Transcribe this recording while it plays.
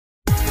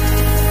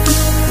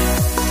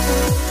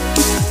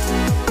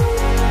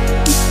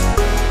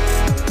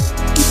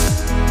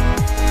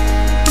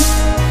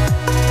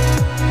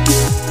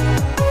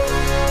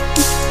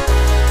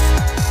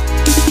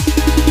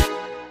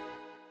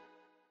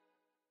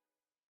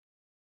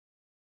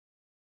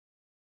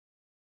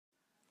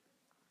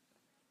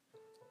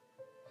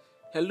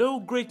Hello,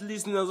 great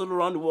listeners all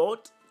around the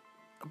world.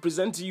 I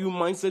present to you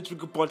Mindset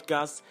Trigger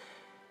Podcast,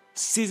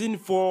 Season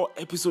 4,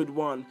 Episode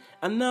 1.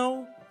 And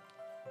now,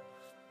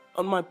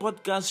 on my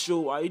podcast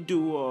show, I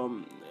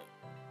do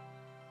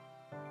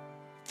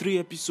 3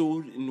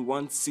 episodes in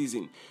one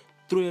season.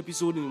 3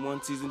 episodes in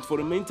one season for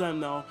the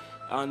meantime now.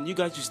 And you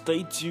guys should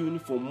stay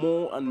tuned for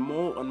more and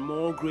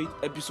more great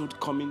episodes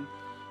coming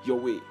your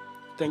way.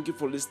 Thank you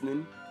for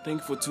listening.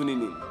 Thank you for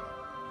tuning in.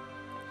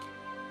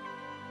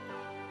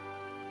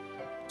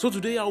 So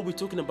today I will be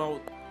talking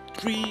about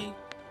three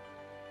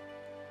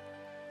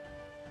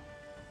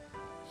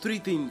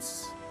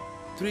things,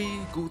 3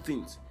 good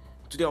things.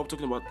 Today I'll be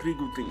talking about 3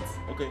 good things.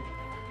 Okay.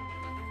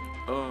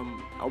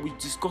 I will be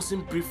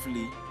discussing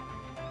briefly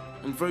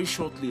and very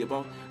shortly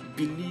about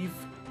belief,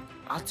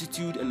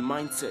 attitude, and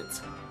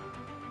mindset.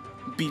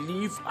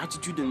 Belief,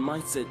 attitude, and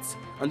mindset,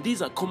 and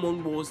these are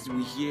common words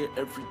we hear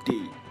every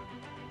day.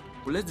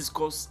 But let's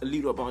discuss a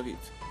little about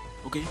it.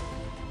 Okay.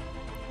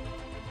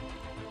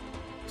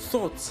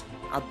 Thoughts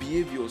are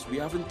behaviors we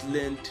haven't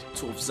learned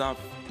to observe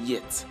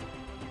yet.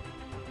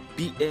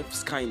 B.F.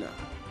 Skinner.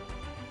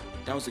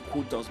 That was a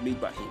quote that was made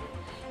by him.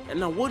 And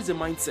now, what is a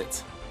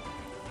mindset?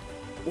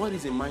 What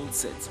is a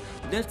mindset?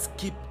 Let's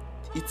keep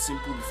it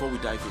simple before we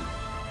dive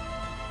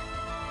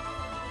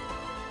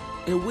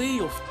in. A way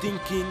of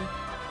thinking,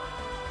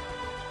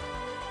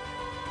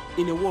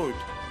 in a word,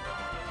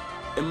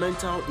 a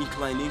mental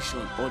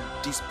inclination or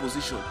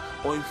disposition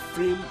or a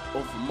frame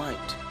of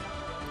mind.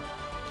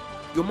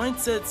 Your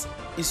mindset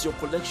is your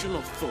collection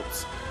of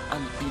thoughts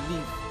and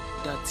belief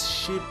that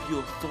shape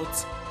your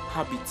thought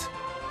habit.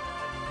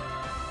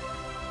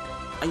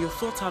 And your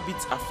thought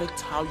habits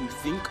affect how you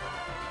think,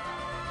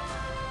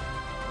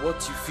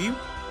 what you feel,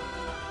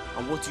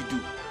 and what you do.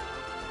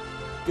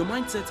 Your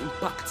mindset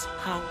impacts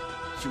how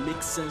you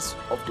make sense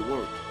of the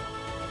world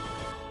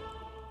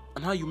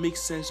and how you make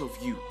sense of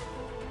you.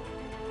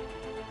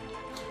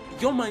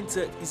 Your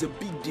mindset is a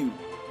big deal.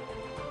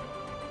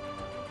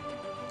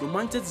 Your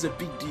mindset is a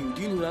big deal.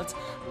 Do you know that?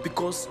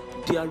 Because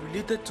they are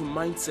related to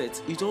mindset.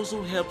 It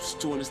also helps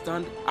to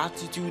understand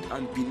attitude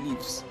and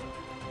beliefs.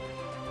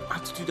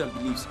 Attitude and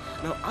beliefs.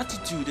 Now,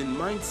 attitude and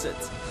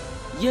mindset.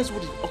 Here's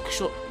what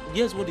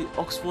the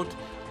Oxford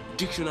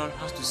Dictionary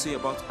has to say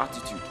about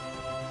attitude.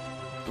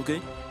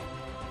 Okay?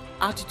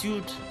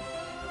 Attitude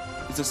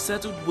is a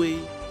settled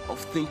way of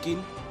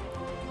thinking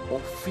or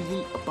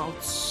feeling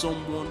about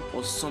someone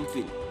or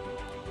something.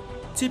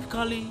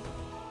 Typically,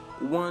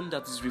 one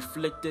that is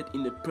reflected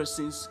in a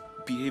person's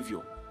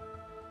behavior.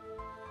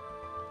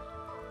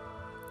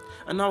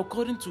 And now,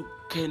 according to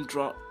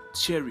Kendra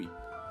Cherry,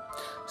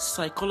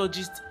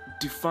 psychologists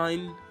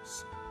define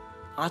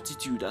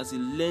attitude as a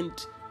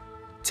learned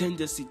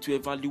tendency to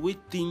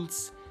evaluate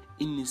things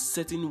in a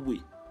certain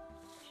way.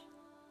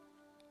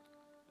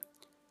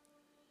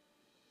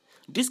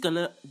 This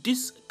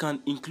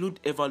can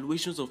include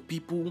evaluations of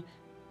people,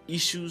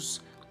 issues,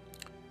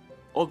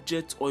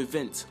 objects, or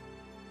events.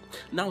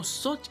 Now,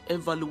 such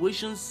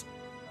evaluations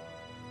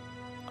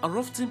are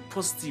often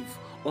positive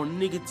or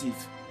negative,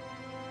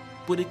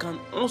 but they can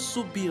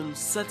also be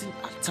uncertain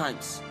at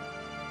times.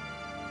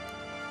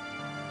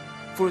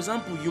 For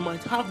example, you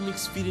might have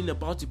mixed feeling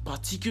about a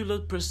particular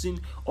person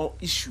or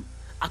issue.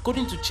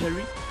 According to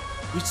Cherry,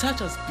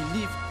 researchers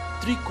believe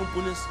 3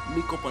 components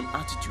make up an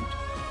attitude.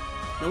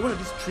 Now, what are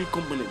these 3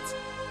 components?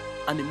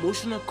 An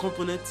emotional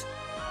component,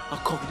 a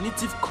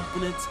cognitive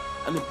component,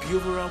 and a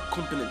behavioral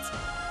component.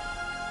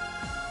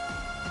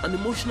 An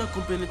emotional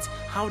component,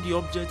 how the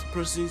object,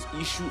 person's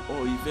issue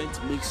or event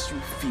makes you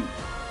feel.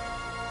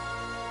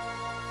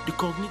 The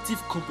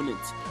cognitive component,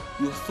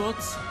 your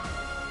thoughts,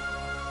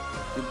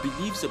 your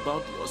beliefs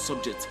about your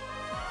subject.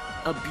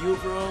 A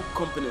behavioral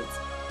component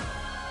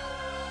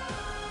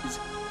is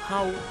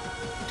how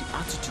the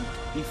attitude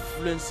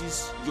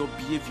influences your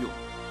behavior.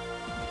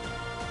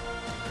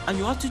 And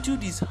your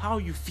attitude is how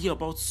you feel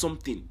about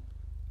something.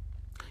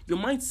 Your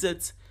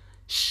mindset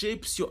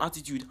shapes your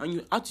attitude, and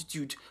your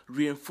attitude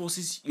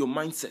reinforces your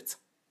mindset.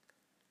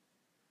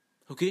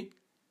 Okay?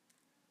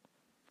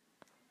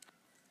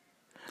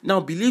 Now,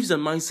 beliefs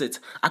and mindset.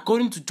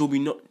 According to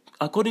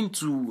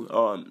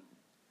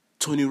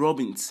Tony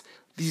Robbins,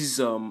 this is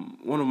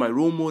one of my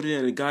role models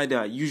and a guy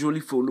that I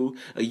usually follow.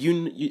 A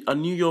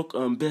New York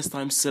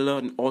best-time seller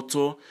and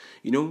author.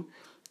 You know,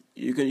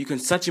 you can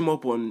search him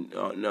up on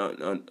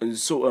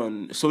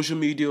social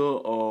media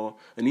or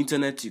on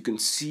internet. You can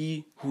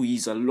see who he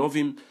is. I love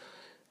him.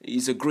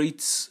 He's a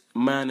great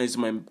man. He's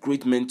my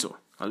great mentor.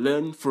 I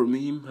learn from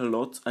him a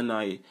lot, and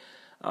I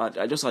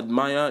just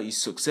admire his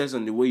success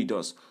and the way he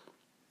does.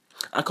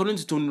 According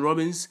to Tony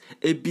Robbins,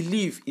 a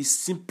belief is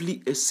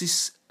simply a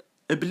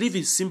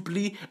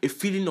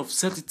feeling of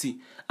certainty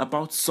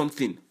about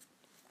something.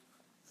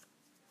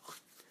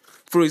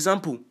 For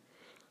example,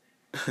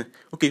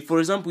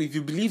 if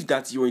you believe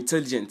that you're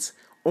intelligent,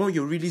 all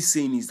you're really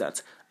saying is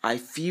that I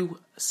feel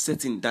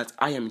certain that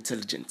I am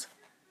intelligent.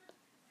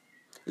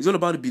 It's all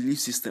about the belief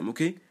system,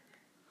 okay?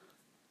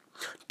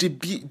 The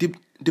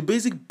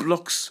basic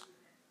blocks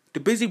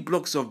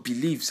of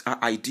beliefs are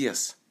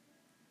ideas.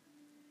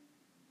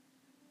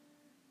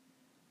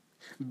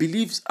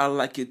 Beliefs are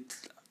like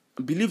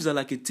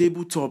a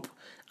tabletop.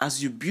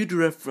 As you build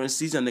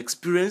references and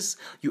experience,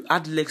 you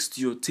add legs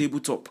to your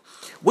tabletop.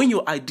 When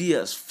your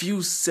ideas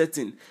feel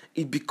certain,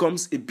 it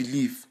becomes a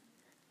belief.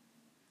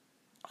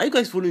 Are you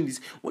guys following this?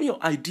 When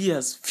your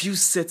ideas feel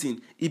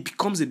certain, it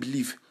becomes a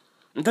belief.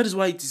 And that is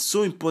why it is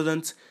so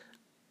important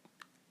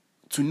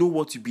to know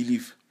what you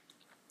believe.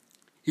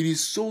 It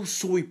is so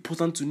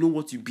important to know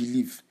what you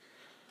believe.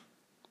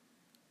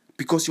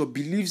 Because your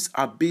beliefs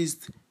are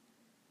based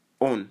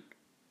on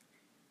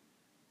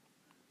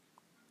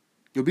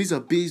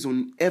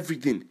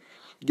everything.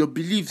 Your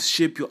beliefs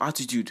shape your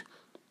attitude.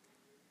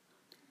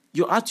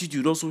 Your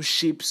attitude also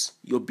shapes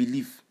your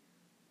belief.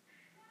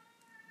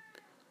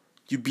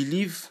 Your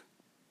beliefs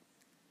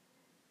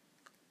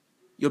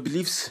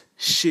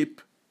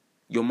shape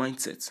your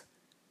mindset.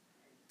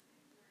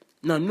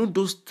 Now, note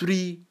those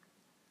three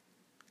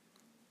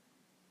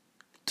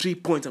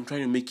points I'm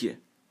trying to make here.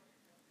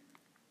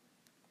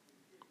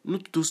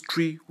 Note those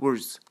three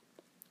words.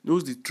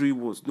 Note the three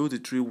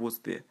words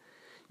there.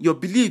 Your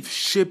belief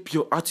shape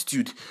your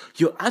attitude.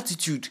 Your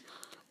attitude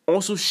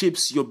also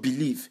shapes your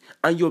belief.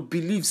 And your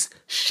beliefs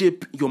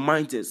shape your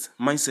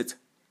mindset.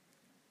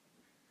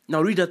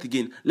 Now read that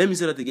again. Let me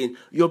say that again.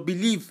 Your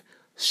belief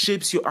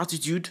shapes your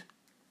attitude.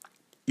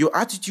 Your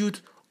attitude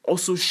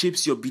also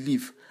shapes your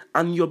belief.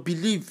 And your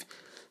belief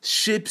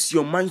shapes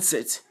your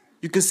mindset.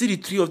 You can see the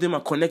three of them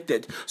are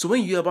connected. So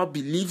when you hear about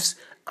beliefs,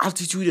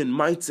 attitude, and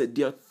mindset,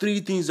 there are three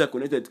things that are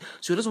connected.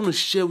 So I just want to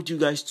share with you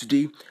guys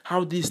today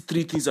how these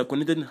three things are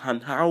connected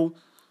and how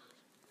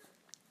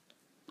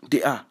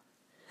they are.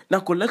 Now,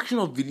 collection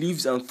of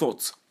beliefs and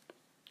thoughts.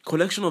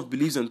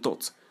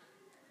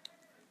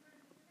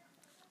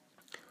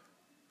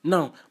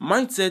 Now,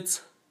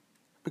 mindset.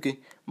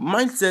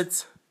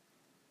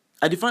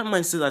 I define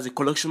mindset as a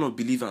collection of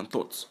beliefs and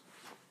thoughts.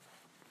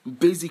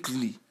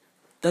 Basically,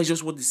 that's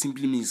just what it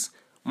simply means.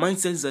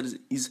 Mindset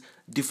is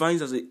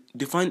defined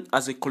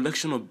as a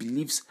collection of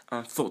beliefs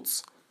and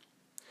thoughts.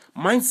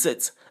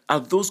 Mindsets are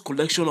those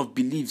collection of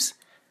beliefs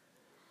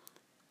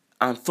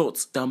and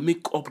thoughts that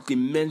make up the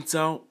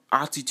mental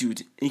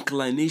attitude,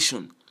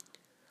 inclination,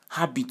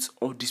 habit,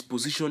 or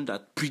disposition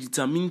that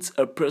predetermines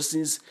a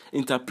person's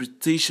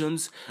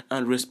interpretations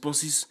and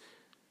responses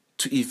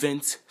to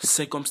events,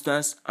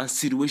 circumstance, and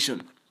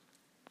situation.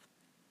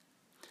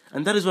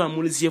 And that is why I'm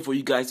always here for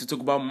you guys to talk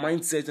about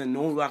mindset and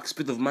all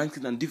aspects of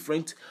mindset and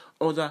different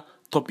other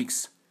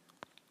topics.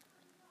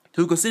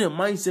 So you can say that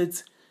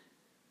mindset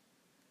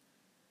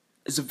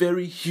is a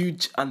very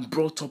huge and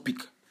broad topic.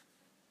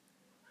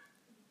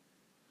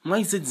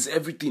 Mindset is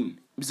everything.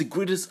 It's the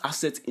greatest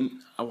asset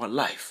in our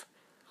life.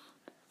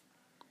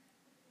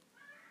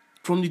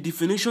 From the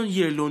definition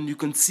here alone, you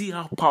can see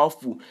how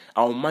powerful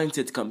our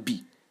mindset can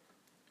be.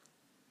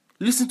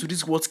 Listen to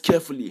these words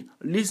carefully.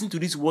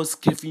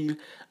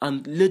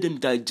 And let them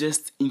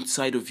digest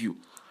inside of you.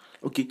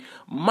 Okay?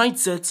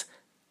 Mindsets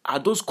are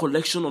those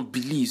collection of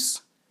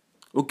beliefs,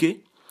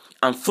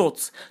 and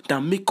thoughts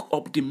that make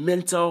up the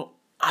mental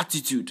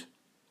attitude,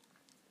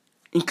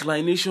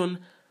 inclination,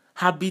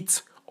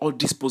 habit, or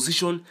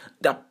disposition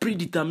that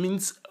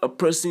predetermines a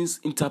person's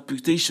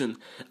interpretation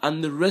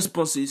and the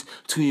responses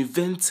to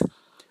event,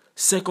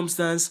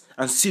 circumstance,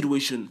 and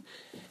situation.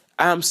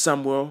 I am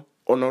Samuel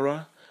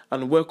Honora,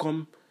 and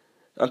welcome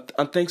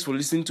and thanks for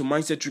listening to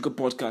Mindset Trigger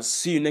Podcast.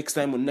 See you next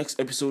time on next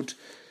episode.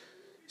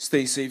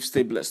 Stay safe,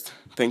 stay blessed.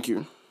 Thank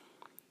you.